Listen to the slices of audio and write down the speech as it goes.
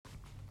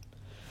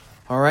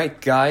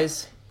Alright,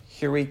 guys,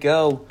 here we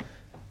go.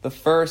 The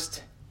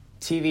first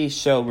TV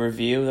show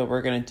review that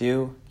we're going to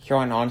do here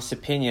on Honest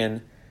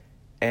Opinion.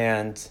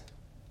 And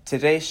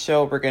today's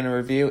show we're going to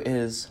review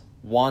is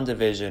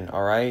Wandavision,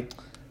 alright?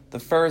 The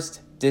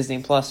first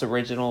Disney Plus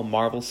original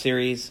Marvel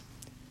series.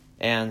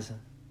 And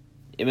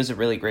it was a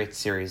really great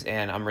series,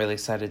 and I'm really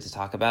excited to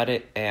talk about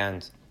it.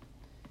 And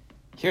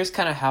here's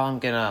kind of how I'm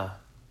going to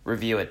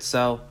review it.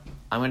 So,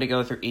 I'm going to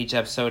go through each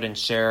episode and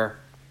share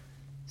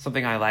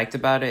something I liked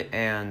about it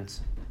and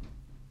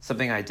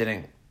something I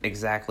didn't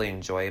exactly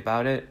enjoy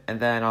about it, and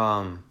then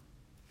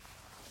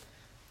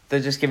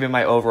just give you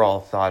my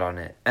overall thought on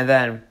it, and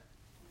then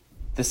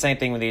the same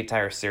thing with the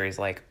entire series,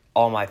 like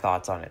all my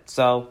thoughts on it.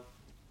 So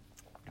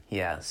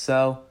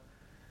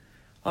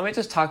let me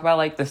just talk about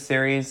like the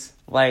series.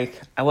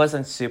 Like, I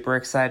wasn't super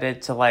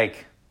excited to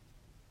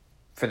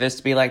for this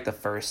to be like the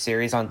first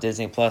series on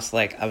Disney Plus.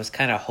 Like, I was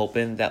kind of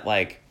hoping that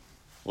like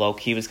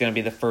low-key was going to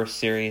be the first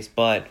series,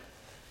 but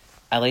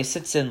at least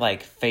it's in,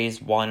 phase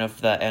 1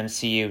 of the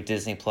MCU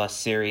Disney Plus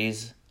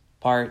series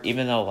part,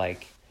 even though,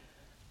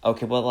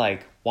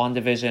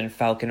 WandaVision,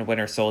 Falcon and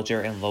Winter Soldier,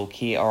 and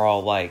Loki are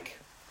all,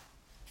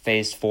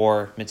 phase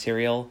 4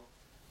 material,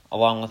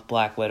 along with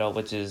Black Widow,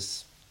 which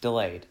is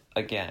delayed,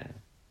 again,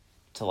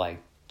 to,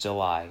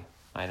 July,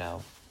 I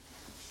know.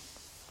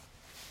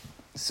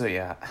 So,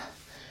 yeah,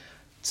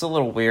 it's a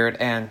little weird,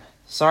 and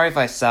sorry if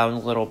I sound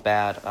a little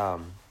bad.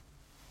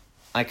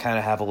 I kind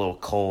of have a little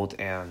cold,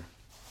 and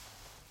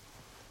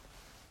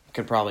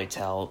could probably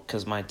tell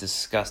because my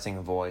disgusting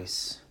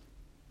voice.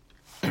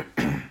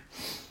 And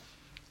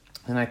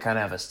I kind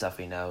of have a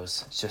stuffy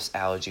nose. It's just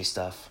allergy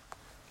stuff.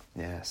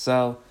 Yeah,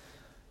 so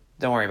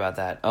don't worry about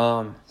that.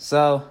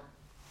 So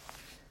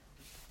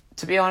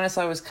to be honest,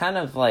 I was kind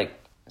of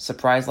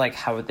surprised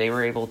how they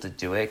were able to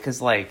do it,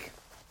 because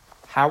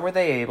how were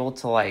they able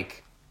to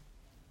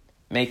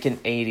make an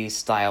 80s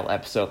style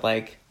episode?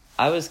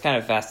 I was kind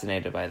of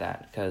fascinated by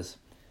that, because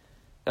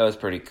that was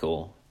pretty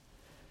cool.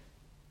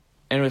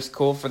 And it was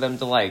cool for them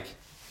to,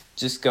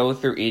 just go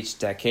through each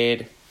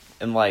decade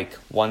in,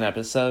 one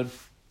episode.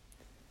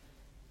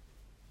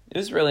 It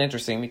was really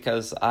interesting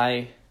because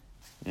I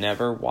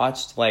never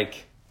watched, I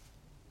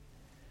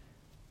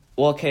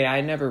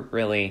never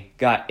really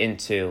got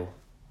into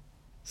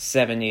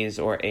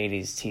 70s or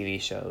 80s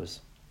TV shows.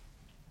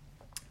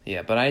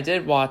 Yeah, but I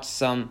did watch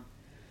some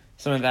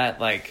of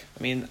that,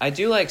 I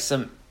do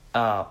some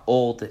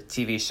old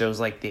TV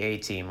shows like The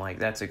A-Team.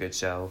 That's a good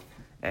show.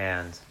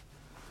 And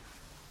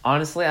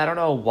honestly, I don't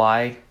know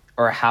why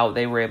or how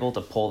they were able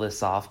to pull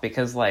this off,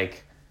 because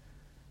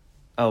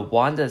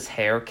Wanda's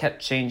hair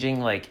kept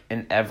changing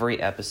in every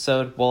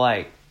episode.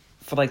 Well,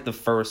 for the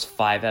first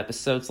 5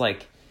 episodes,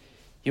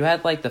 you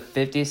had the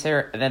 50s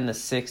hair, and then the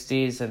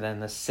 60s, and then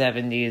the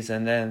 70s,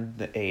 and then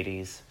the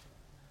 80s.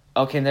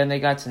 Okay, and then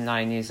they got to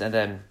 90s, and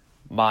then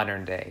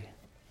modern day.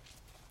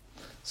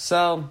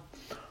 So,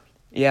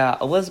 yeah,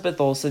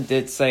 Elizabeth Olsen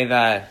did say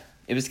that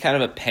it was kind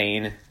of a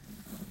pain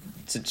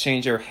to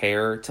change her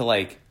hair to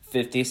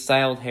 50s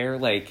styled hair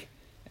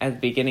at the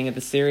beginning of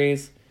the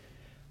series,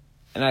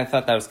 and I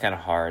thought that was kind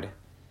of hard.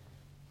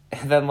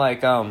 And then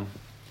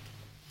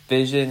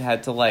Vision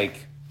had to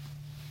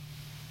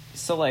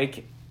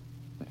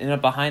in a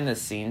behind the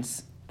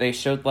scenes they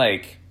showed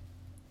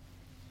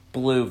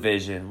Blue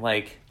Vision,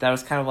 that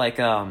was kind of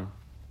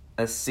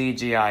a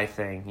CGI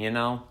thing, you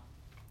know?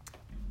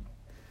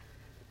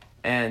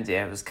 And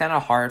yeah, it was kind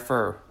of hard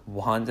for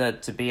Wanda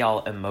to be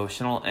all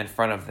emotional in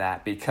front of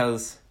that,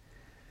 because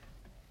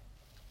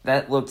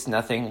that looked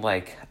nothing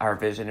like our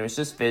Vision. It was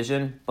just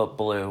Vision, but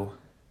blue.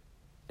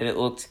 And it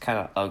looked kind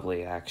of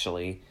ugly,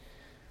 actually.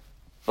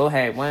 But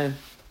hey, when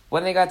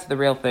they got to the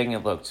real thing,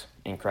 it looked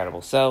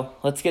incredible. So,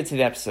 let's get to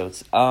the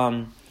episodes.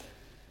 It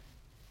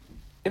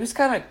was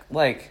kind of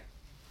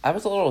I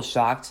was a little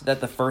shocked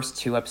that the first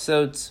 2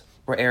 episodes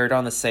were aired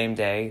on the same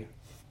day.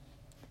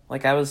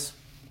 I was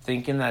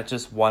thinking that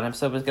just 1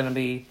 episode was going to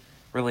be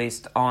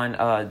released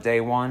on day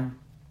 1.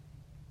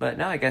 But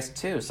no, I guess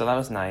 2, so that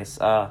was nice.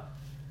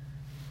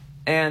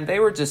 And they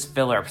were just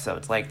filler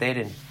episodes. They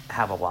didn't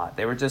have a lot.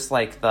 They were just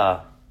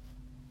the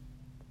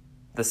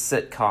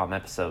sitcom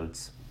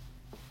episodes.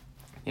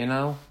 You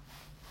know?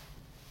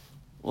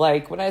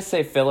 When I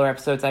say filler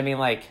episodes, I mean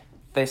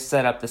they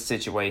set up the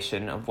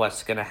situation of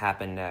what's gonna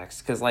happen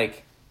next. Because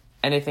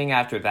anything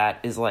after that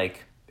is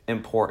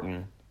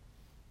important.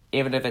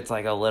 Even if it's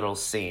a little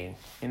scene.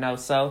 You know?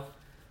 So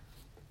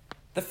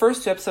the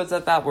first 2 episodes I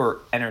thought were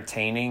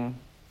entertaining.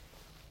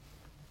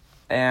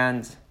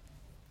 And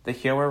the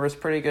humor was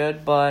pretty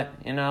good, but,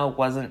 it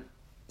wasn't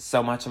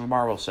so much of a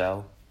Marvel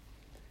show.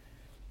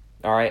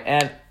 Alright,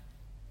 and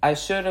I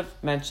should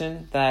have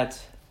mentioned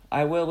that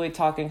I will be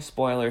talking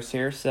spoilers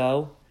here,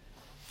 so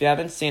if you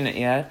haven't seen it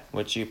yet,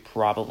 which you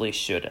probably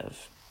should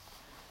have,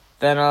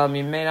 then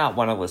you may not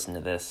want to listen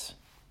to this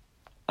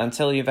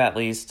until you've at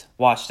least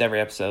watched every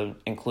episode,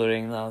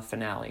 including the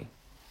finale.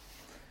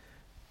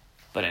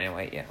 But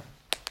anyway, yeah.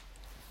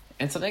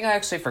 And something I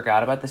actually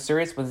forgot about the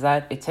series was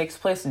that it takes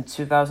place in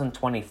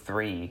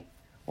 2023.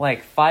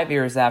 5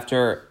 years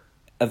after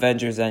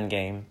Avengers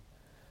Endgame.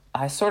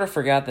 I sort of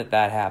forgot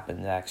that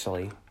happened,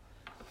 actually.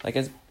 Like,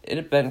 it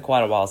had been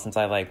quite a while since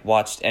I, like,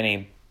 watched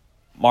any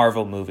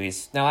Marvel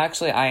movies. Now,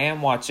 actually, I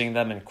am watching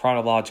them in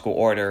chronological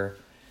order.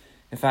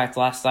 In fact,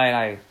 last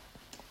night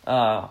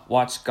I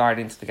watched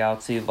Guardians of the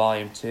Galaxy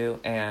Volume 2,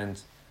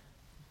 and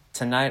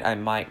tonight I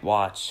might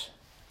watch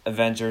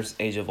Avengers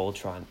Age of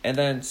Ultron, and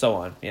then so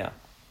on, yeah.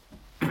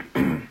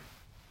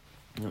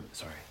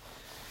 Sorry.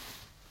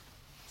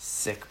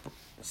 Sick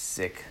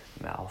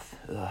mouth.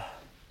 Ugh.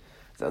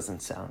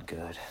 Doesn't sound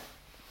good.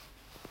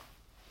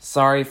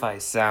 Sorry if I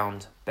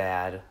sound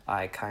bad.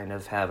 I kind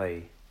of have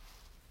a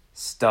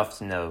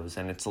stuffed nose,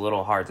 and it's a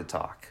little hard to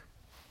talk.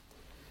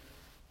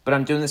 But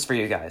I'm doing this for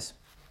you guys.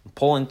 I'm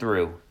pulling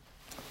through.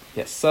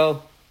 Yes,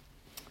 so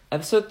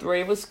episode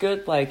 3 was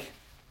good. Like,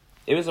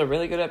 it was a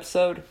really good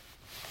episode.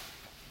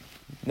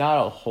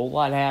 Not a whole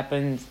lot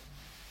happened,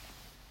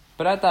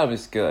 but I thought it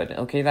was good.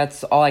 Okay,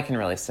 that's all I can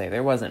really say.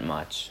 There wasn't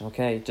much.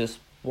 Okay, just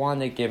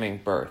Wanda giving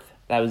birth.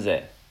 That was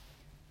it.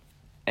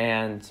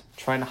 And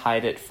trying to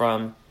hide it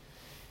from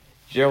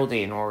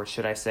Geraldine, or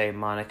should I say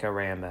Monica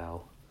Rambeau.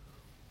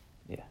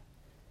 Yeah.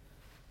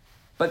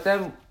 But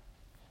then,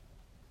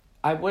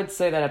 I would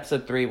say that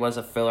episode 3 was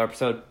a filler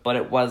episode, but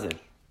it wasn't.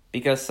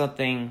 Because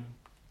something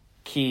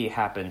key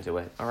happened to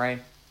it,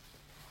 alright?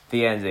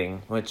 The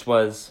ending, which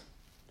was,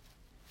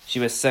 she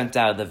was sent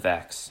out of the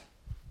Vex.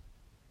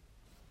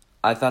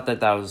 I thought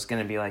that was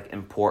going to be, like,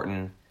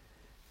 important,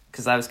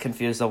 because I was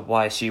confused of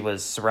why she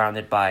was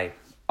surrounded by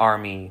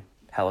army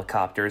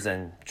helicopters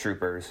and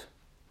troopers.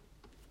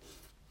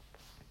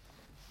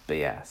 But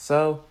yeah,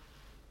 so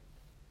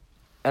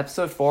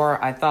episode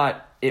 4, I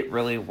thought it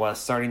really was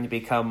starting to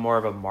become more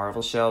of a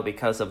Marvel show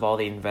because of all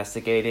the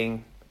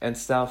investigating and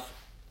stuff.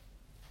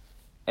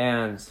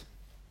 And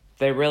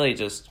they really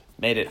just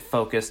made it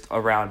focused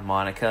around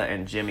Monica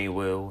and Jimmy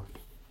Woo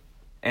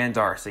and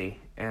Darcy.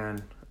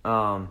 And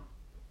I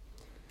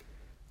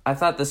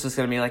thought this was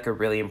going to be like a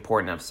really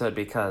important episode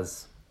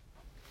because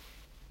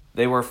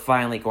they were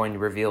finally going to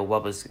reveal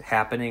what was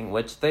happening,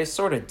 which they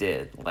sort of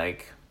did.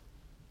 Like,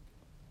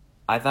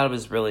 I thought it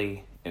was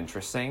really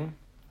interesting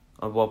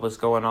of what was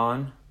going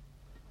on.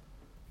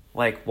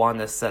 Like,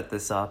 Wanda set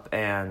this up,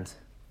 and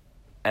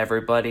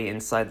everybody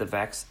inside the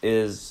Vex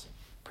is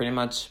pretty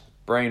much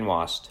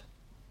brainwashed.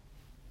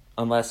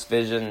 Unless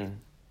Vision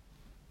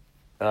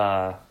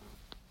kind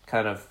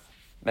of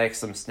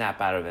makes them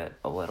snap out of it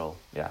a little,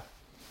 yeah.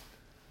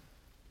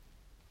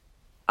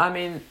 I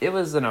mean, it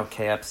was an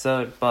okay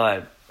episode,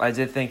 but I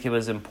did think it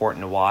was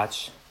important to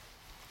watch.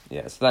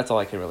 Yeah, so that's all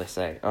I can really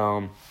say.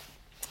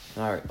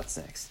 Alright, what's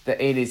next? The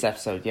 80s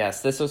episode.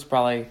 Yes, this was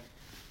probably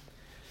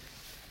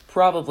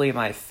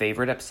my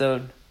favorite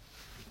episode.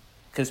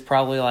 Because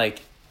probably, like,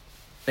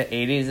 the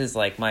 80s is,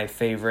 like, my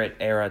favorite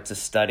era to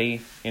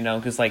study. You know,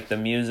 because, like, the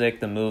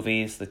music, the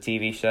movies, the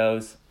TV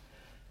shows,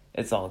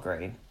 it's all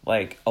great.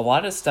 Like, a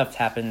lot of stuff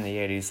happened in the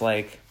 80s.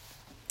 Like,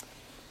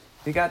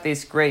 we got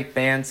these great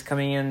bands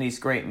coming in, these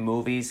great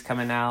movies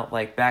coming out,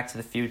 like Back to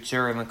the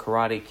Future and The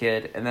Karate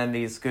Kid, and then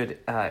these good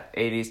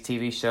 80s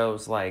TV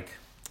shows like,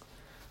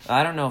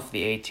 I don't know if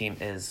the A-Team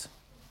is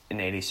an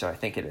 80s show. I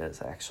think it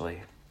is,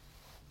 actually.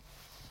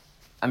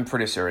 I'm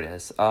pretty sure it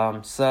is.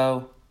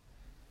 So,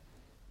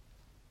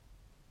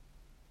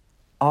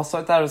 also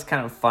I thought it was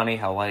kind of funny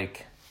how,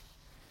 like,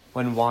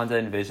 when Wanda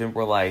and Vision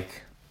were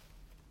like,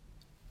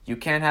 you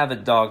can't have a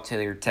dog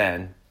till you're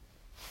 10,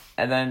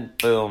 and then,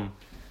 boom,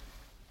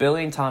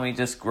 Billy and Tommy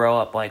just grow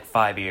up like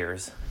 5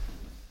 years.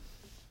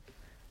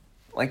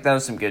 Like, that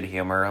was some good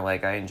humor.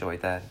 Like, I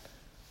enjoyed that.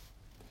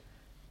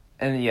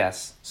 And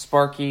yes,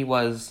 Sparky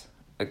was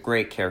a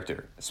great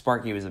character.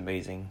 Sparky was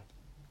amazing.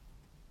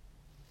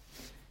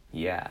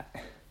 Yeah.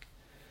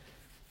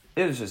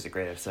 It was just a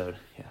great episode.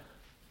 Yeah.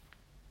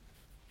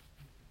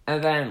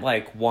 And then,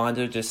 like,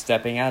 Wanda just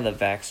stepping out of the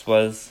Vex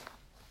was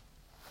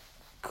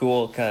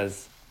cool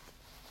because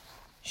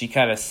she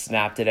kind of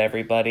snapped at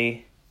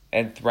everybody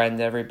and threatened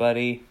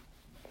everybody.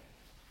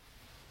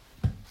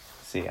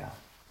 So yeah.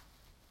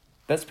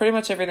 That's pretty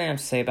much everything I have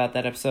to say about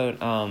that episode.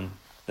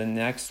 The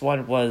next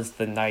one was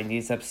the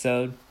 90s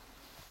episode.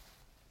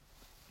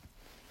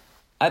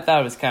 I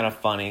thought it was kind of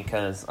funny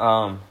because,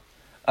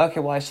 okay,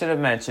 well, I should have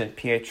mentioned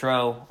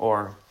Pietro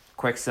or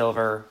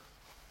Quicksilver.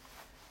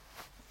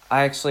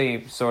 I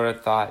actually sort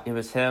of thought it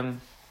was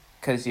him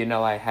because, you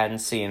know, I hadn't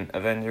seen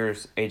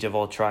Avengers Age of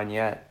Ultron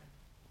yet.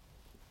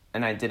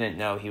 And I didn't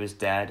know he was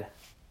dead.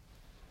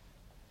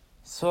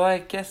 So I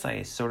guess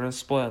I sort of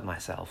spoiled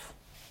myself.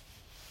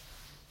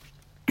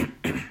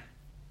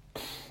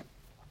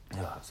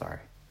 Oh, sorry.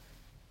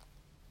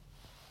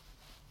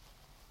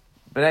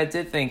 But I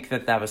did think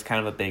that was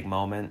kind of a big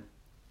moment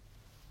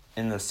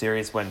in the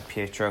series when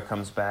Pietro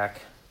comes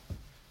back.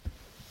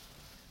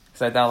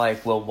 Because I thought,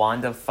 like, will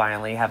Wanda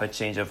finally have a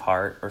change of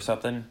heart or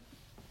something?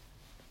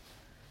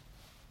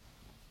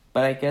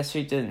 But I guess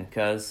she didn't,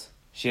 because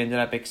she ended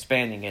up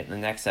expanding it in the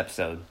next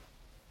episode.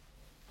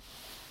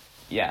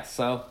 Yeah,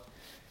 so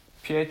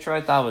Pietro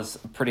I thought was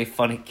a pretty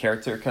funny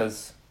character,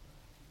 because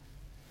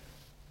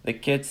the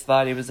kids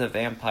thought he was a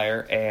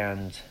vampire,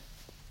 and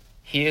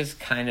he is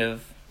kind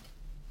of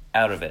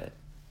out of it.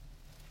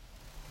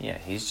 Yeah,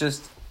 he's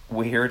just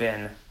weird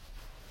and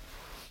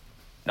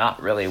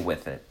not really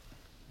with it.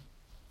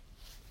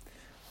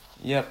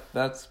 Yep,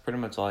 that's pretty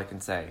much all I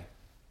can say.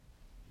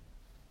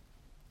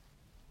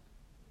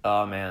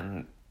 Oh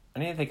man, I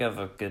need to think of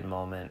a good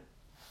moment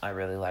I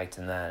really liked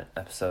in that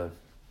episode.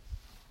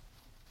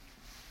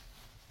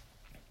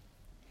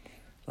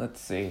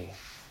 Let's see.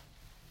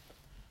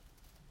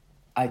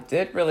 I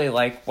did really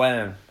like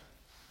when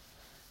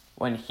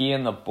he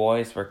and the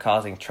boys were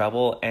causing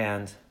trouble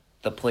and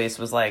the police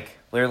was like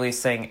literally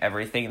saying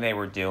everything they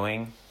were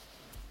doing.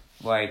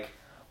 Like,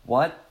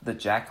 what? The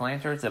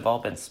jack-o'-lanterns have all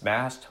been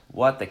smashed?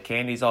 What? The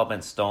candy's all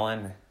been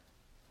stolen?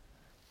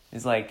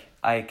 He's like,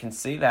 I can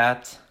see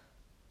that.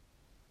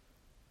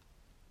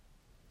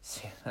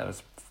 See, that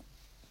was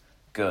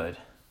good.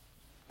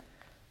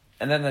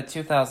 And then the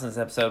 2000s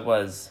episode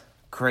was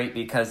great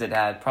because it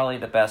had probably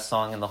the best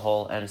song in the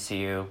whole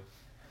MCU.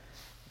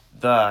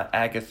 The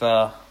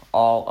Agatha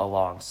All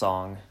Along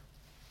song.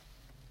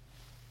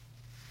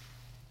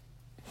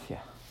 Yeah,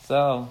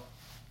 so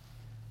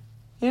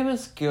it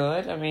was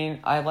good. I mean,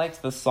 I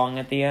liked the song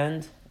at the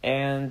end,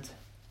 and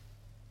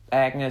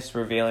Agnes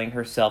revealing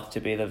herself to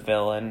be the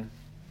villain.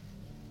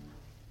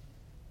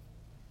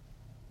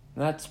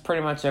 That's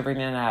pretty much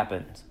everything that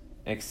happened,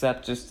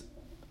 except just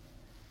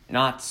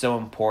not so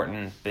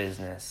important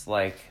business,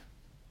 like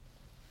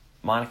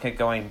Monica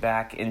going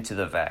back into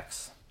the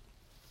Vex.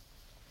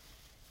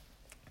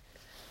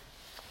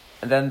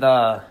 And then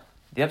the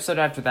episode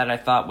after that I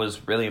thought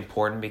was really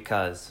important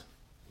because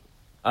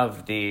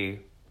of the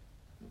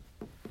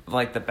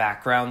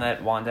background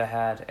that Wanda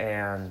had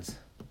and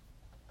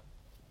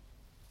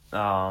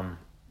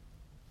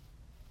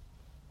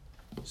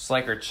just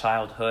like her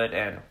childhood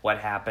and what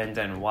happened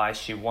and why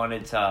she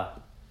wanted to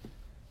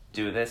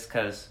do this,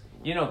 because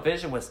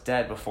Vision was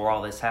dead before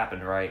all this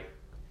happened, right?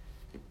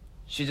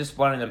 She just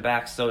wanted him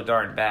back so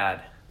darn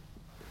bad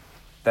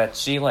that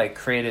she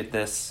created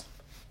this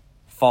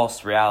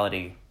false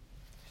reality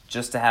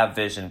just to have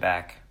Vision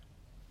back.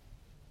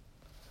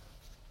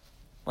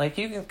 You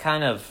can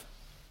kind of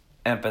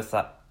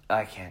empathize.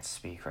 I can't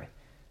speak right.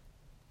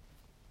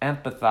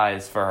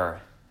 Empathize for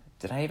her.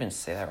 Did I even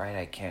say that right?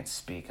 I can't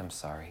speak. I'm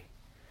sorry.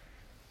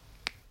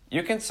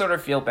 You can sort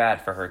of feel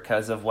bad for her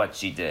because of what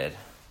she did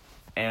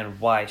and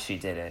why she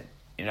did it.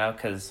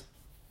 Because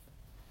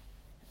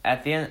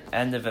at the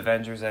end of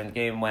Avengers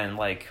Endgame, when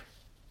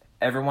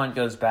everyone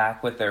goes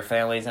back with their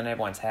families and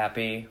everyone's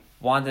happy,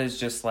 Wanda's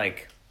just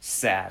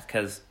sad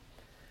because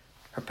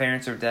her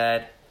parents are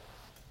dead,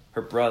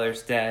 her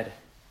brother's dead,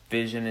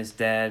 Vision is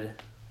dead.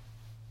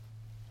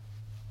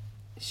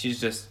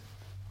 She's just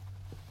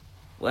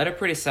led a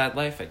pretty sad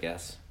life, I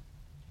guess.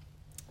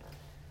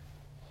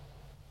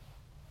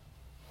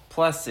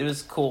 Plus, it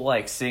was cool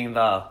seeing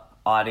the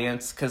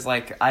audience, because I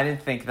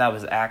didn't think that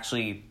was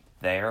actually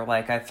there.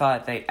 I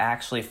thought they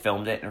actually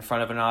filmed it in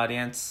front of an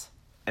audience,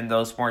 and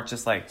those weren't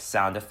just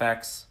sound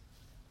effects.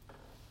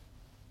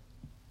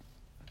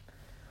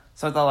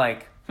 So I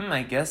thought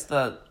I guess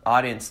the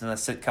audience in the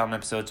sitcom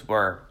episodes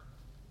were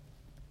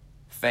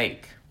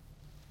fake.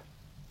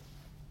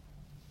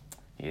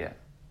 Yeah.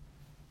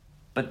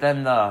 But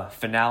then the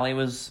finale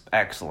was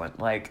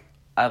excellent.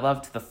 I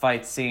loved the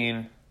fight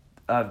scene,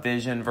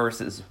 Vision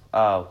versus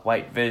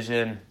White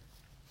Vision.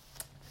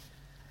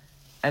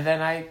 And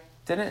then I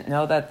didn't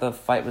know that the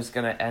fight was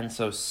going to end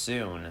so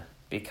soon,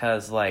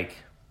 because it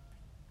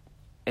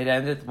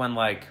ended when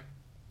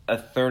a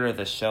third of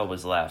the show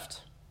was left.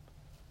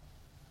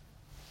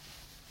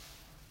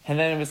 And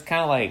then it was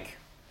kind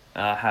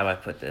of how do I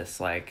put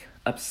this?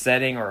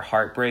 Upsetting or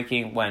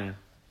heartbreaking when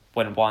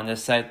Wanda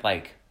said,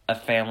 a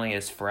family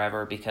is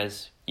forever,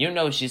 because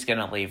she's going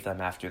to leave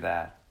them after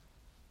that.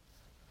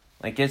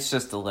 It's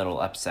just a little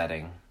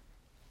upsetting.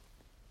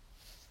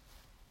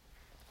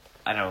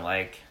 I don't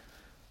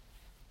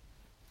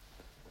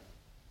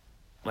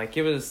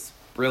it was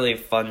really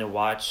fun to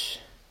watch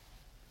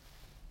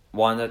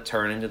Wanda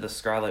turn into the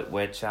Scarlet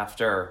Witch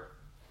after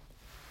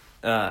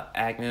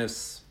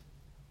Agnes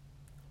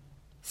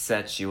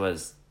said she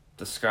was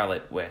the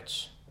Scarlet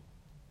Witch.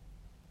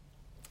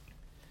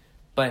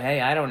 But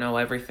hey, I don't know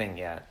everything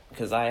yet,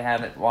 because I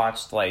haven't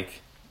watched not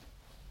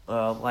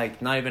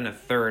even a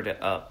third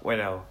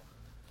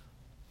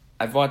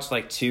I've watched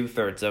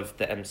 2/3 of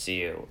the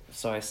MCU,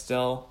 so I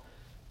still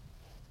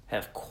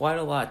have quite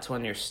a lot to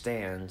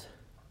understand.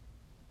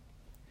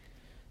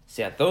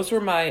 So yeah, those were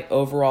my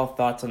overall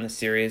thoughts on the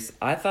series.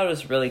 I thought it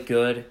was really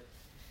good,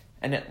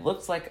 and it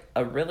looks like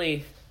a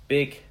really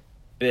big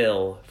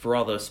bill for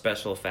all those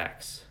special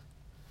effects.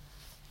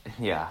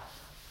 Yeah.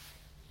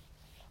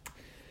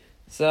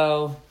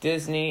 So,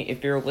 Disney,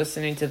 if you're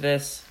listening to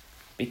this,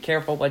 be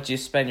careful what you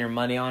spend your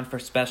money on for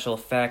special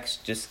effects.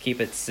 Just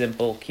keep it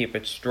simple, keep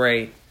it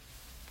straight.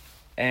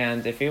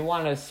 And if you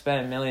want to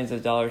spend millions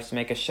of dollars to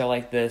make a show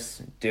like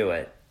this, do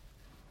it.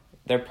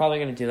 They're probably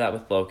going to do that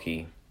with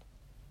Loki.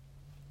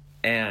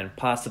 And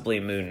possibly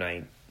Moon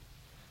Knight.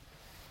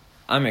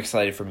 I'm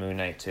excited for Moon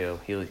Knight too.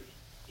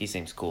 He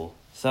seems cool.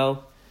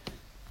 So,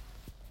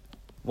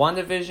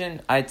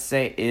 WandaVision, I'd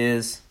say,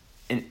 is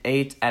an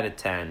 8 out of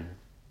 10.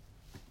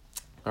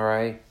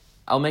 Alright?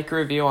 I'll make a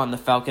review on the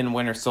Falcon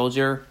Winter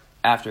Soldier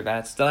after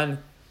that's done.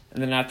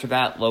 And then after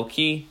that,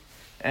 Loki.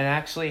 And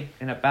actually,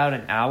 in about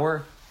an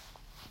hour,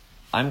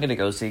 I'm going to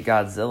go see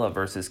Godzilla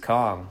vs.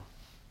 Kong.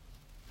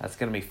 That's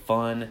going to be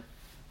fun.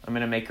 I'm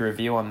going to make a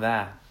review on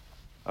that.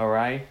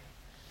 Alright?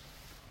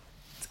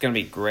 It's going to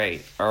be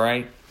great.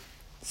 Alright?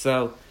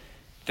 So,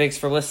 thanks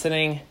for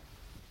listening.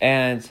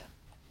 And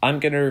I'm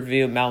going to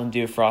review Mountain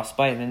Dew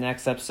Frostbite in the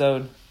next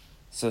episode.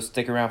 So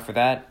stick around for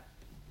that.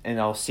 And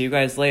I'll see you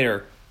guys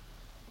later.